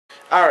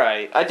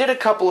Alright, I did a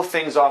couple of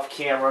things off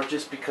camera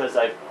just because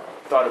I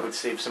thought it would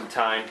save some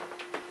time.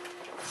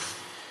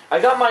 I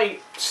got my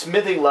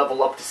smithing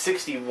level up to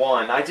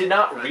 61. I did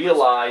not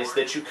realize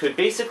that you could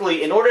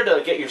basically, in order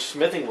to get your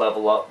smithing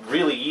level up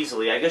really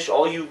easily, I guess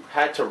all you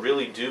had to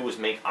really do was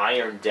make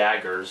iron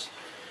daggers.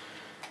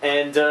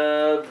 And,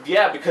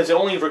 yeah, because it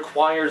only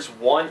requires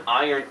 1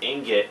 iron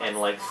ingot and,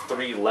 like,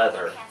 3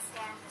 leather.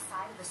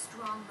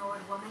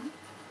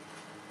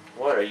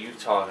 What are you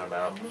talking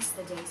about? I miss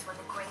the days when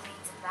the gray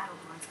maids and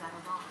battlelords got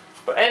along.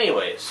 But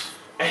anyways,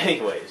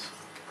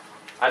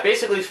 I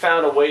basically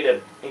found a way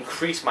to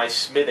increase my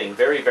smithing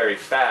very, very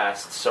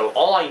fast, so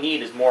all I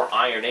need is more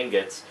iron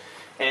ingots.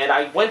 And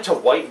I went to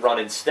Whiterun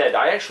instead.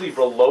 I actually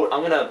I'm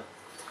gonna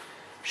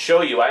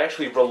show you, I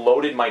actually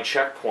reloaded my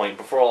checkpoint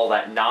before all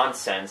that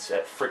nonsense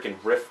at frickin'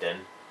 Riften.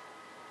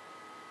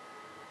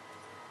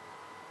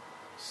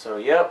 So,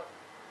 yep.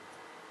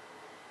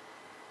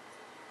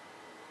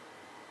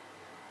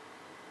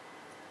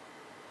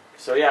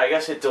 So yeah, I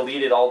guess it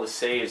deleted all the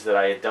saves that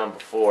I had done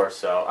before,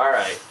 so,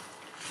 alright.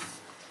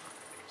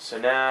 So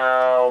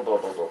now, blah,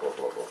 blah, blah, blah,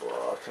 blah, blah,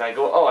 blah. Can I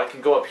go, oh, I can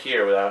go up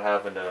here without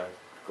having to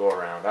go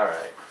around,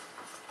 alright.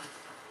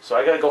 So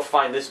I gotta go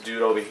find this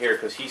dude over here,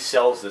 because he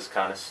sells this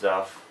kind of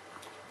stuff.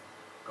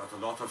 Got a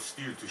lot of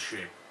steel to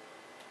shape.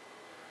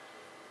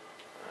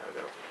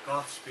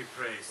 Gods be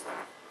praised.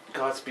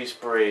 Gods be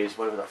praised,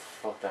 whatever the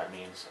fuck that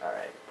means.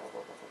 Alright, blah,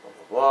 blah, blah, blah,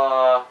 blah,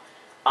 blah.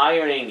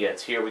 Iron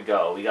ingots, here we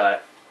go. We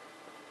got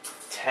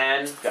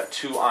 10, got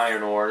 2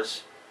 iron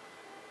ores,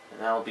 and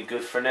that'll be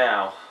good for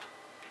now.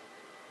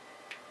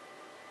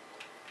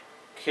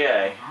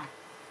 Okay,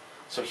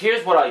 so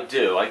here's what I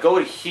do. I go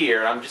to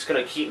here, I'm just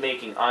going to keep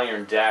making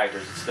iron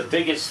daggers.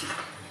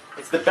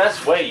 It's the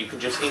best way you can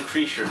just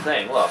increase your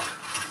thing, look.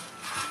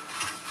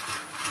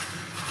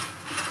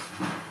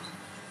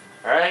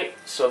 Alright,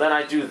 so then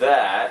I do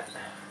that,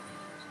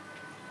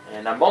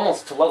 and I'm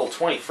almost to level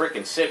 20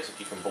 freaking 6, if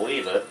you can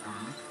believe it.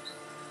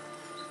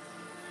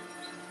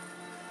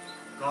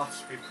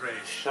 Gods be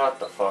praised. Shut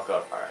the fuck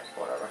up. Alright,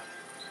 whatever.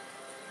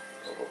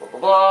 Blah, blah, blah, blah,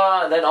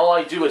 blah. Then all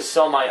I do is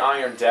sell my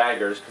iron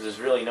daggers, because there's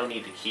really no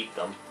need to keep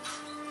them.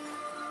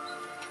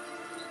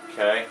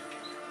 Okay.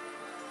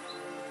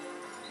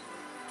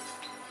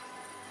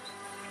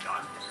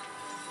 Done.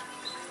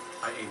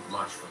 I ain't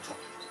much for talk.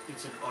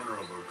 It's an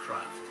honorable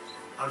craft.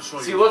 I'll show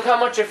you. See, look how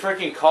much it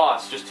freaking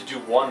costs just to do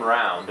 1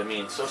 round. I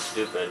mean, so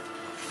stupid.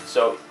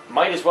 So,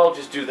 might as well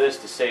just do this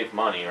to save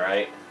money,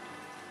 right?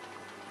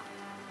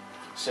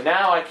 So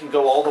now I can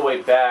go all the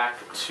way back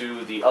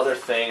to the other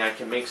thing. I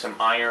can make some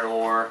iron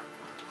ore,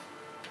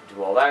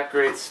 do all that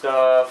great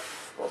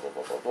stuff, blah, blah,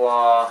 blah, blah,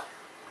 blah.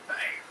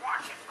 Hey,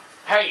 watch it.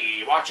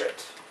 Hey, watch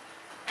it.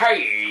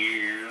 Hey,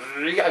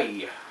 hey,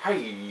 hey,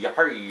 hey,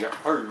 hey,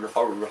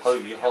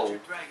 hey, ho.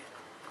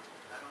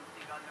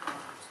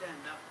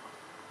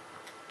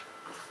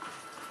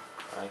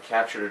 I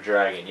captured a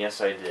dragon. Yes,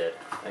 I did.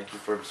 Thank you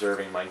for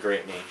observing my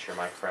great nature,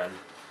 my friend.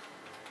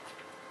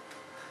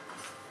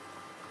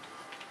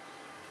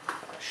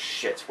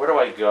 Shit, where do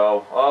I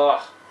go?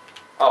 Oh,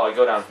 I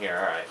go down here,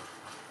 alright.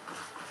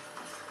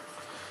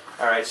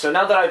 Alright, so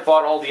now that I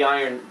bought all the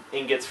iron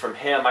ingots from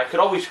him, I could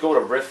always go to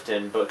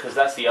Riften, because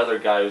that's the other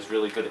guy who's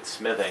really good at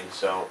smithing,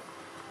 so...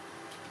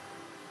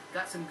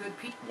 Got some good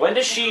people. When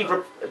does she,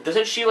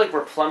 doesn't she, like,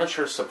 replenish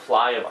her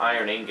supply of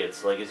iron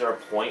ingots? Like, is there a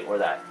point where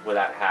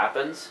that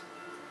happens?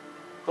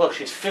 Look,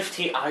 she's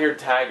 15 iron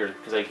daggers,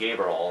 because I gave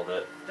her all of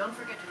it. Don't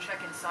forget to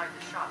check inside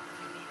the shop if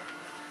you need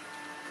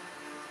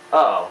it.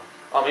 Oh.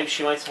 Oh, maybe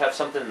she might have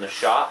something in the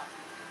shop?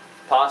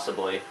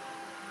 Possibly.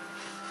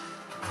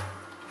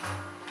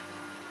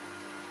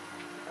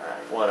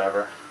 Alright,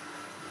 whatever.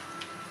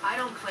 I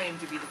don't claim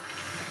to be the...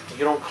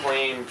 You don't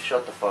claim...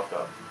 Shut the fuck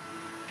up.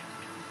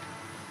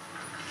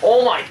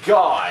 Oh my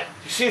god!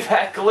 You see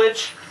that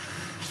glitch?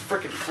 Just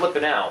freaking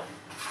flipping out.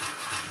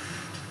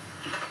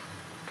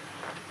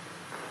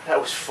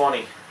 That was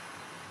funny.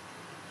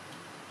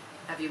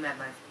 Have you met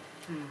my...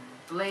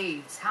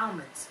 blades,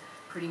 helmets,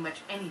 pretty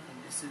much anything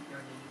to suit your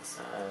needs.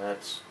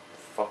 That's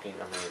fucking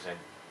amazing.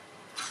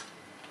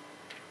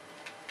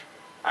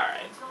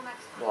 Alright.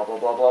 Blah, blah,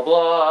 blah, blah,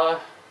 blah.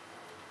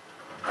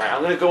 Alright,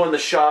 I'm gonna go in the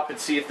shop and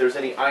see if there's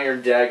any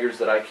iron daggers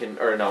that I can...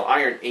 Or no,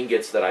 iron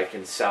ingots that I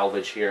can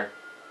salvage here.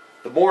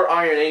 The more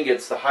iron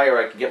ingots, the higher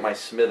I can get my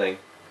smithing.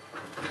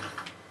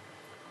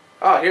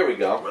 Ah, here we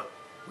go. Well,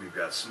 we've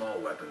got small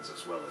weapons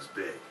as well as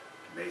big.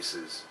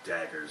 Maces,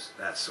 daggers,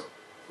 that sort.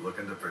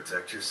 Looking to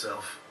protect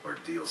yourself or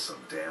deal some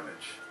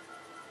damage?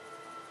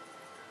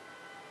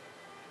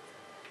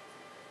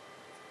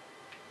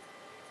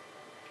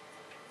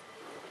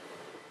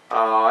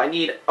 I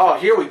need... Oh,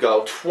 here we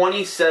go.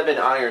 27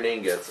 iron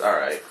ingots.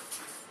 Alright.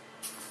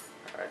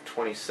 Alright,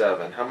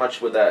 27. How much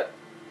would that...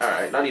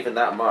 Alright, not even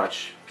that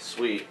much.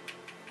 Sweet.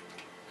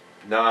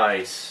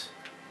 Nice.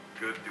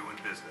 Good doing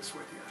business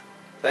with you.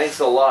 Thanks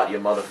a lot, you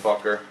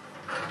motherfucker.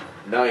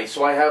 Nice.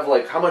 So I have,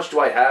 like... How much do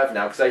I have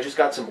now? Because I just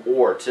got some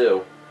ore,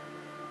 too.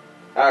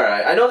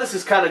 Alright. I know this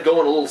is kind of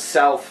going a little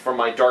south from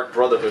my Dark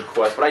Brotherhood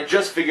quest, but I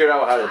just figured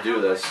out how to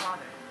do this.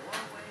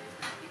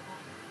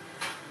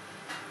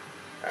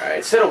 Alright,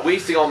 instead of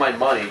wasting all my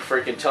money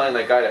freaking telling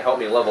that guy to help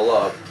me level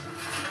up.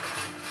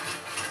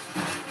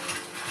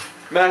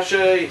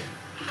 Mache!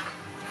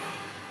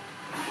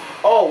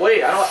 Oh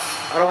wait,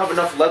 I don't have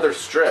enough leather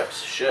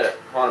strips. Shit.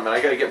 Hold on a minute,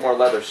 I gotta get more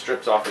leather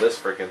strips off of this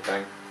freaking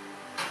thing.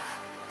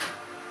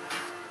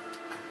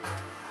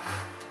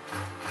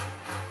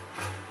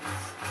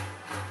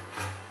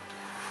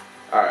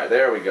 Alright,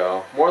 there we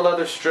go. More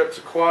leather strips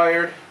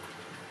acquired.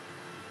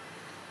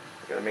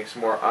 Gotta make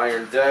some more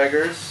iron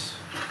daggers.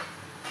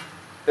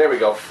 There we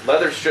go.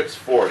 Leather strips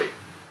 40.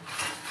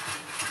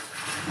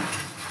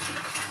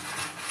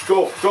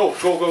 Go, go,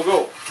 go, go,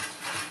 go.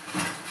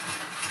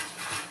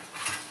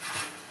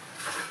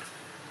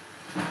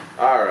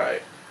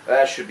 Alright.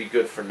 That should be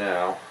good for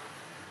now.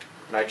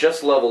 And I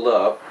just leveled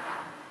up.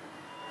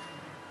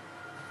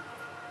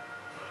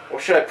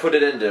 What should I put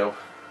it into?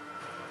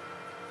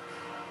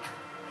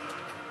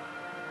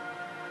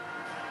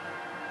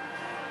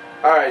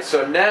 Alright,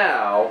 so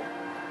now...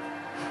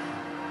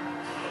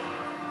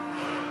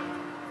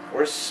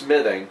 Where's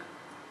smithing?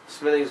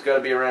 Smithing's got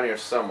to be around here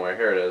somewhere.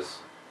 Here it is.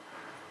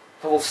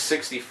 Level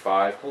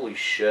 65. Holy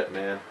shit,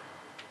 man.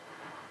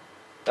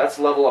 That's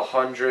level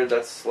 100.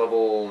 That's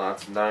level...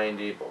 That's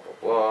 90. Blah, blah,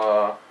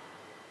 blah.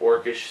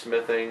 Orcish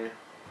smithing.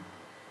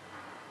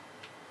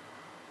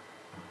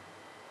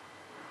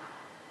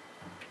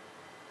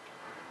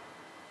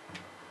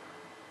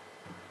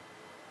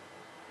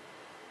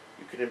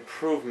 You can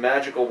improve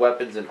magical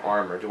weapons and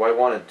armor. Do I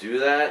want to do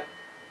that?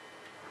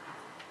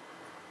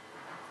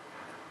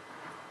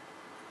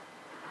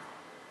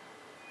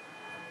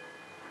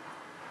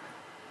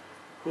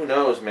 Who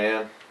knows,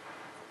 man?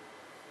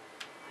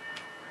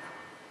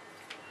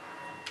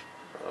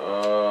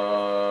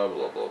 Blah,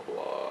 blah,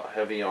 blah.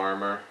 Heavy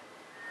armor.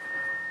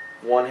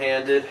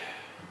 One-handed.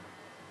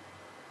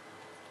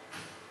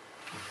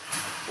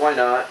 Why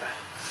not?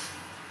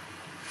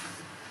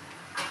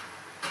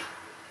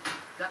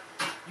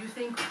 You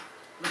think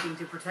looking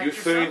to protect You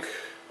yourself think...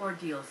 or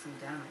deal some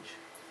damage?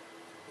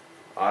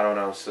 I don't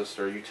know,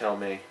 sister. You tell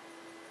me.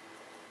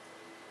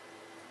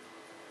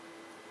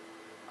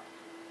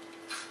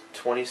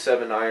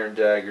 27 iron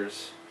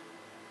daggers.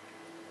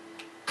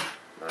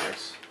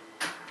 Nice.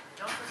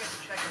 Don't forget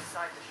to check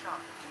inside the shop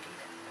if you need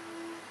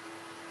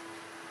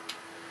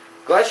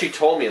it. Glad she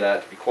told me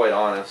that, to be quite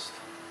honest.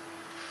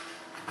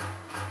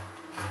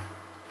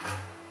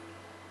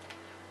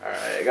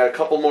 Alright, I got a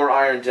couple more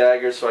iron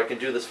daggers, so I can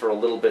do this for a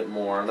little bit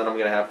more, and then I'm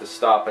going to have to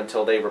stop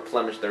until they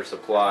replenish their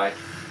supply.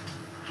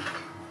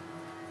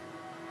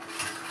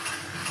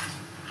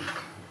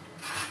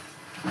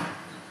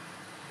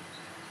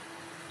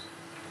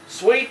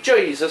 Sweet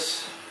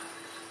Jesus.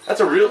 That's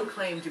a really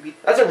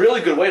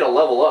good way to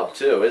level up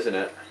too, isn't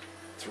it?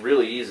 It's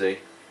really easy.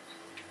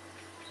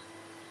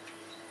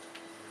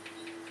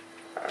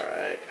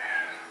 Alright.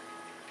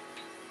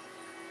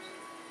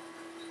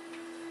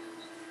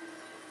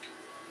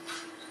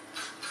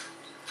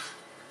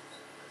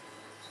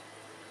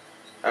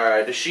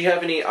 Alright, does she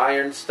have any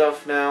iron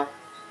stuff now?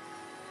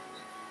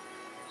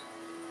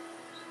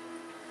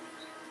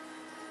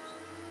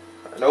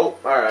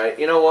 Nope. Alright,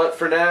 you know what?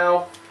 For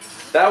now...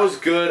 That was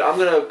good. I'm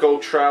going to go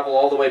travel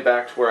all the way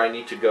back to where I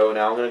need to go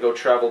now. I'm going to go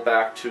travel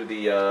back to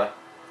the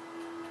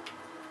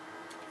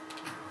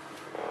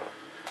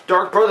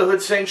Dark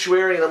Brotherhood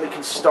Sanctuary, and then we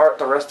can start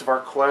the rest of our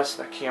quest.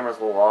 That camera's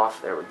a little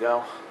off. There we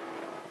go.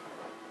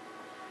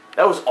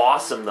 That was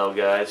awesome, though,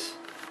 guys.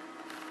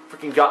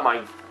 Freaking got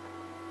my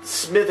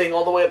smithing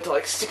all the way up to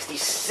like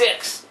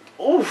 66.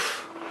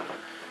 Oof.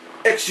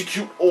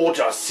 Execute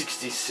Order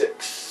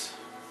 66.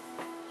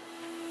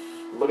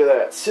 Look at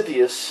that.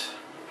 Scythius.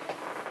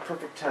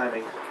 Perfect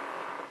timing.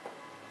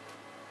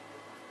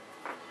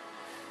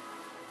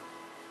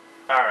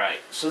 Alright,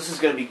 so this is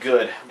going to be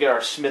good. We'll get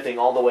our smithing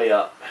all the way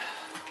up.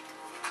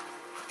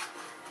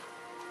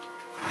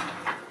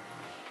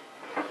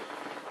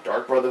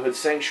 Dark Brotherhood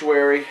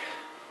Sanctuary.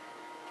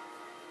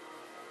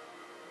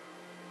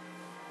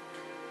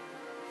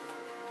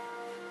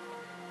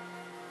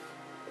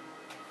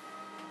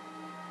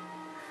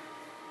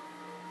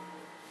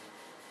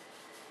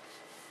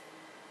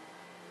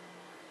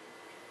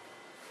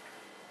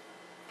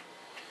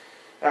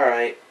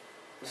 Alright,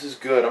 this is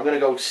good. I'm going to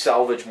go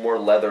salvage more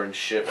leather and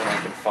shit when I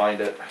can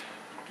find it.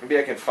 Maybe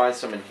I can find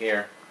some in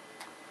here.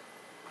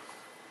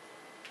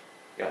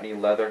 Got any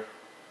leather?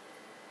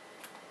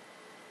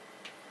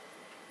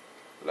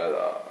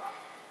 Leather.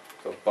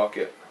 It's a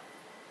bucket.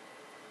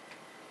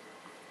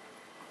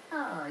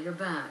 Ah, you're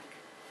back.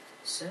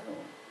 So,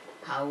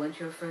 how went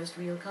your first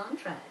real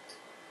contract?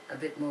 A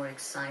bit more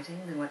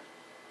exciting than what...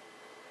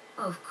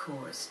 Of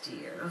course,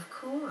 dear, of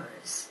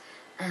course.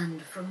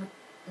 And from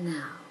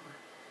now...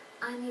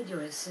 I need your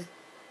It's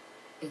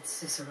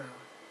Cicero.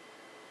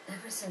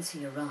 Ever since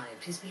he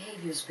arrived, his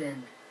behavior's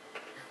been...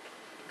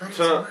 But it's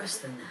worse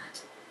than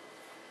that.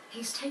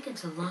 He's taken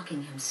to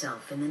locking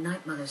himself in the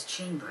Night Mother's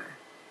chamber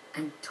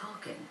and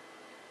talking.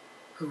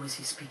 Who is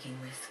he speaking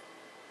with?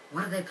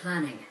 What are they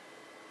planning?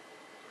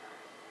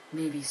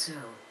 Maybe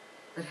so,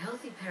 but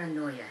healthy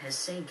paranoia has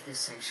saved this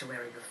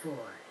sanctuary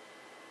before.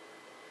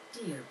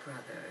 Dear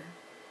brother,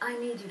 I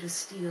need you to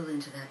steal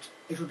into that.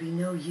 It'll be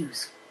no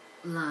use.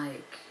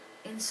 Like,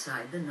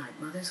 inside the Night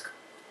Mother's...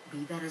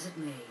 Be that as it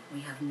may,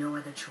 we have no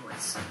other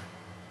choice.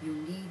 You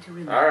need to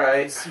remain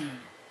Alright. unseen.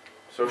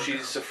 So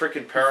she's a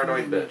freaking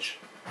paranoid bitch.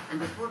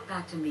 And report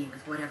back to me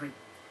with whatever...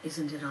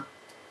 Isn't it on...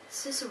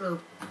 Cicero...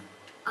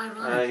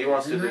 Ironically, he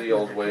wants to do Night the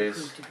old Mother ways.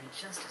 can prove to be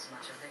just as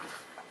much of a...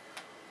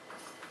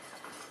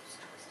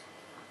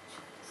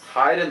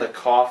 Hide in the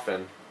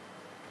coffin.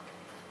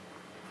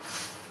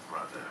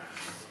 Brother.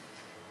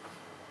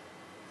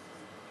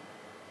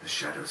 The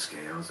shadow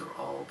scales are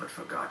all but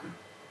forgotten.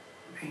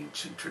 An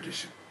ancient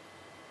tradition.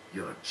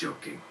 You're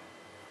joking.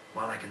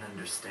 While I can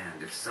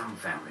understand if some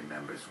family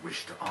members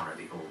wish to honor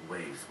the old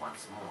ways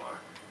once more,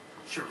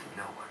 surely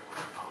no one would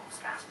oppose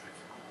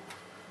Astrid's rule.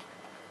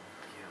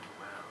 You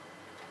will.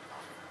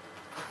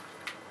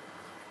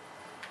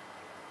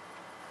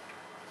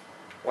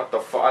 What the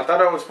fuck? I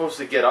thought I was supposed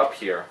to get up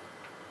here.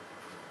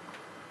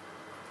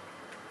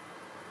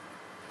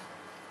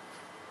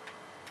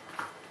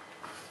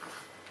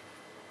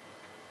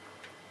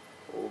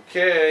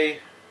 Okay. I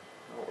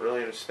don't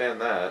really understand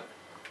that.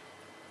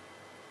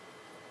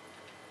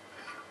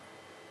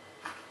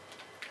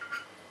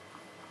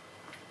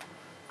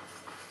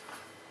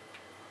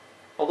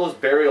 All those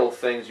burial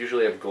things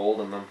usually have gold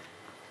in them.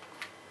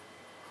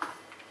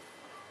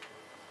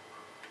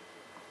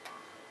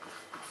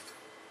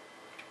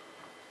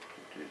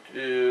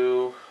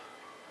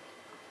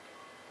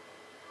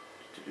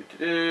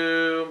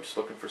 I'm just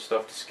looking for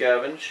stuff to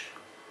scavenge.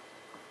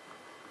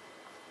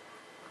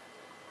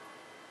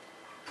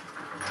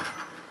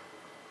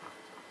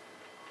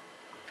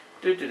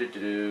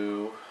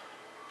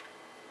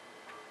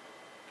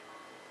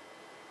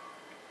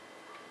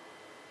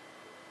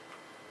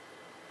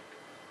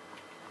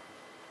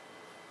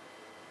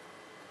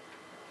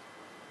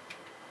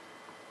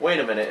 Wait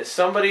a minute, is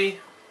somebody's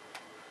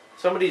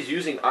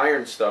using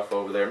iron stuff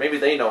over there. Maybe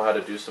they know how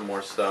to do some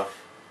more stuff.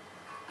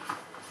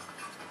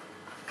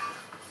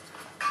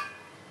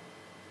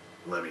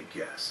 Let me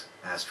guess.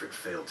 Astrid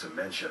failed to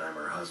mention I'm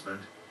her husband.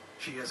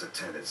 She has a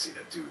tendency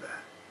to do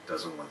that.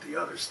 Doesn't want the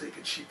others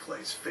thinking she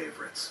plays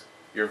favorites.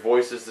 Your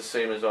voice is the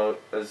same as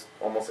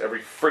almost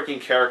every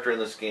freaking character in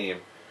this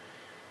game.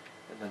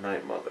 And the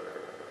Night Mother.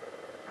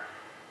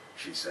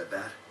 She said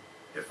that?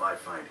 If I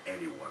find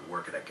anyone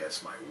working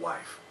against my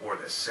wife, or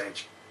the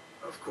Saint,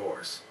 of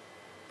course.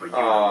 But you know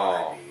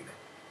what I mean.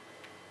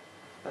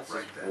 That's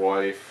Right his then.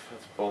 wife.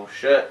 That's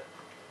bullshit.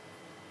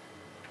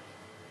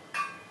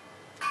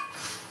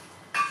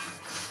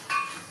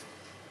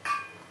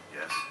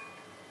 Yes?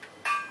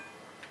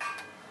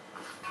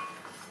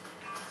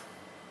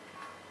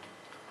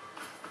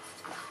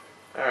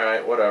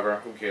 Alright, whatever.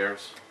 Who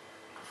cares?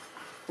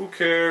 Who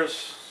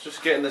cares?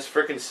 Just get in this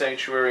frickin'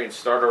 sanctuary and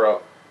start her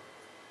up.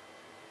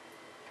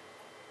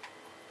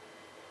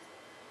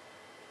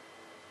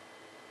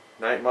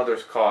 Night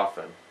Mother's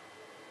coffin.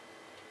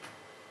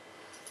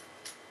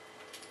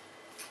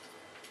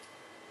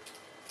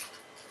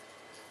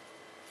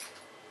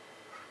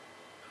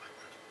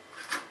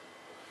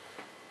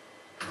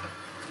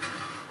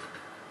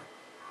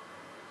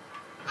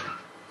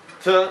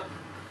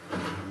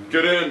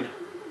 Get in.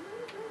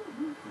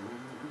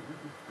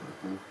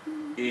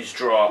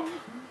 Eavesdrop.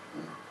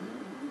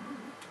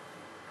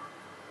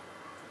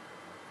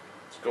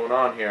 What's going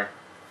on here?